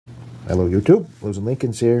Hello YouTube, Losing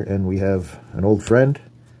Lincoln's here, and we have an old friend.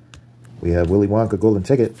 We have Willy Wonka Golden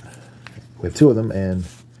Ticket. We have two of them, and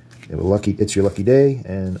we have a lucky It's Your Lucky Day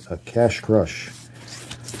and a Cash Crush.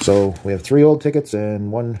 So we have 3 old tickets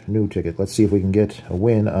and 1 new ticket. Let's see if we can get a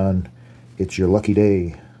win on It's Your Lucky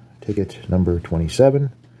Day ticket number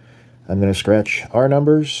 27. I'm going to scratch our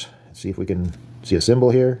numbers, see if we can see a symbol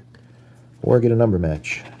here, or get a number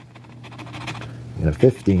match. We got a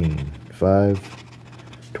 15, 5,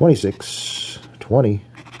 26, 20,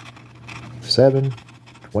 7,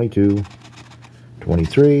 22,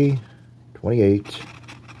 23, 28,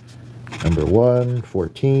 number 1,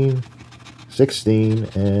 14, 16,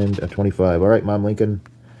 and a 25. All right, Mom Lincoln,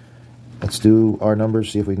 let's do our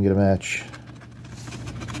numbers, see if we can get a match.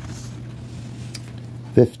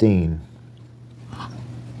 15.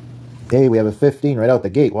 Hey, we have a 15 right out the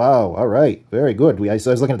gate. Wow, all right, very good. I was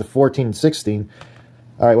looking at the 14 and 16.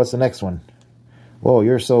 All right, what's the next one? Whoa,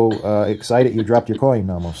 you're so excited you dropped your coin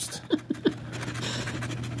almost.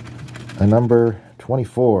 A number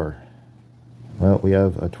 24. Well, we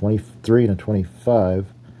have a 23 and a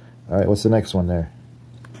 25. All right, what's the next one there?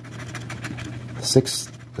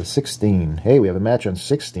 The 16. Hey, we have a match on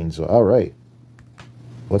 16, so all right.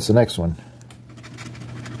 What's the next one?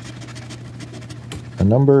 A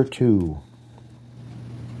number 2.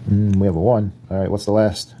 We have a 1. All right, what's the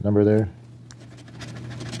last number there?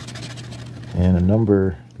 And a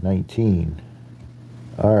number 19.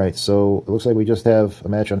 All right, so it looks like we just have a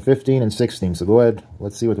match on 15 and 16. So go ahead,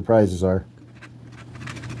 let's see what the prizes are.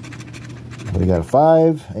 We got a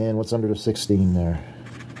 5, and what's under the 16 there?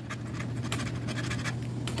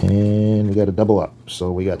 And we got a double up.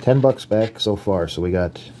 So we got 10 bucks back so far. So we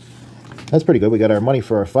got, that's pretty good. We got our money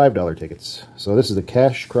for our $5 tickets. So this is the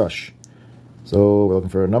Cash Crush. So we're looking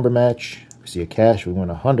for a number match. We see a cash, we win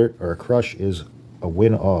 100, or a crush is a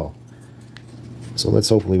win all. So let's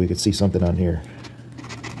hopefully we could see something on here.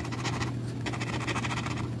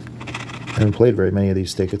 I haven't played very many of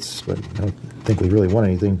these tickets, but I don't think we really won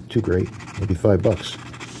anything too great. Maybe 5 bucks.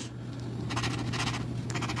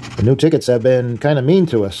 The new tickets have been kind of mean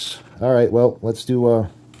to us. All right, well, let's do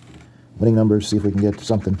winning numbers, see if we can get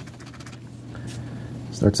something.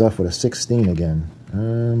 Starts off with a 16 again.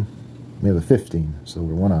 We have a 15, so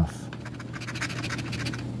we're 1 off.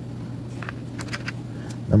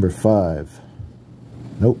 Number 5.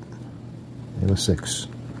 Nope. We have a 6.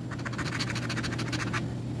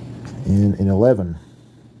 And an 11.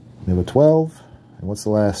 We have a 12. And what's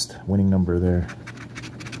the last winning number there?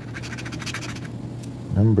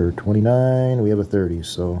 Number 29. We have a 30.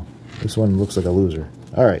 So this one looks like a loser.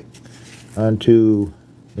 All right. On to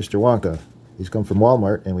Mr. Wonka. He's come from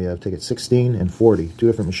Walmart, and we have ticket 16 and 40. 2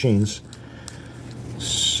 different machines.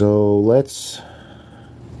 So let's...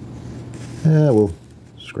 we'll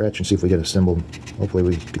scratch and see if we get a symbol. Hopefully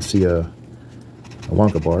we can see a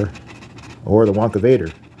Wonka bar. Or the Wonka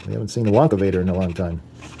Vader. We haven't seen the Wonka Vader in a long time.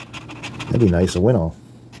 That'd be nice, a win-all.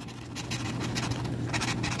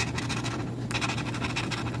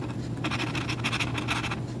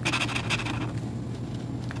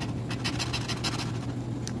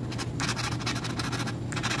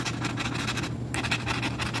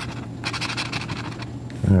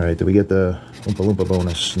 Alright, did we get the Oompa Loompa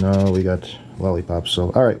bonus? No, we got lollipops.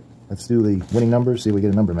 So, alright, let's do the winning numbers, see if we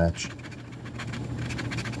get a number match.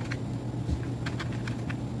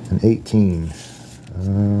 An 18.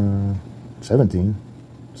 17.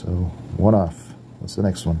 So, 1 off. What's the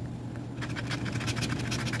next one?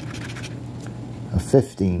 A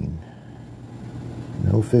 15.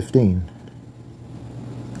 No 15.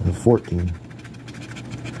 A 14.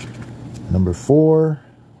 Number 4.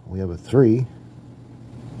 We have a 3.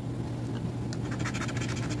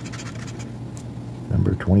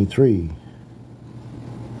 Number 23.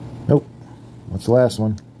 Nope. What's the last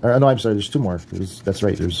one? No, I'm sorry, there's 2 more. That's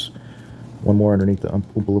right, there's 1 more underneath the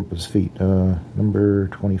Oompa Loompa's feet. Number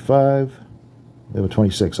 25. We have a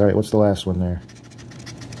 26. Alright, what's the last one there?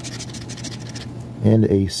 And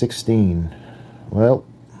a 16. Well,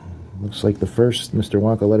 looks like the first Mr.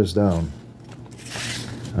 Wonka let us down.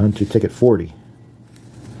 On to ticket 40.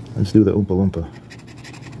 Let's do the Oompa Loompa.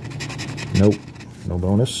 Nope, no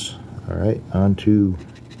bonus. Alright, on to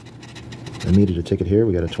I needed a ticket here.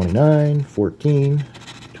 We got a 29, 14,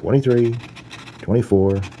 23,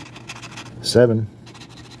 24, 7,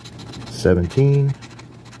 17,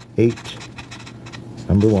 8,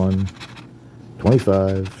 number 1,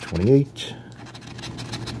 25, 28,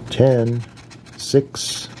 10,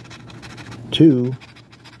 6, 2,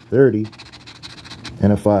 30,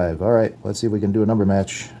 and a 5. All right, let's see if we can do a number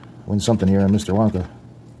match. Win something here on Mr. Wonka.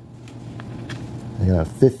 I got a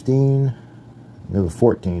 15. We have a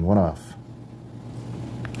 14. 1 off.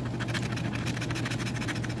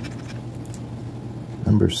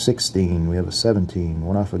 Number 16, we have a 17,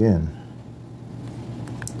 one off again.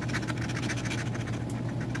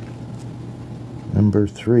 Number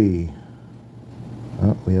 3,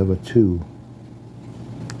 oh, we have a 2.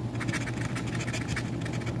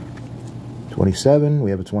 27,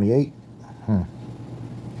 we have a 28.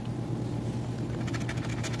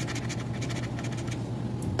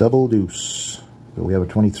 Double deuce, but we have a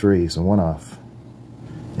 23, so one off.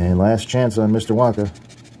 And last chance on Mr. Wonka.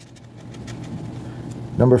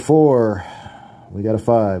 Number 4, we got a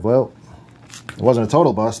 5. Well, it wasn't a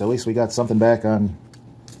total bust. At least we got something back on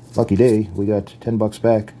Lucky Day. We got 10 bucks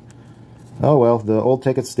back. Oh well, the old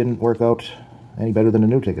tickets didn't work out any better than the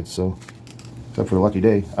new tickets, so except for the Lucky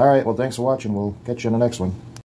Day. Alright, well thanks for watching. We'll catch you on the next one.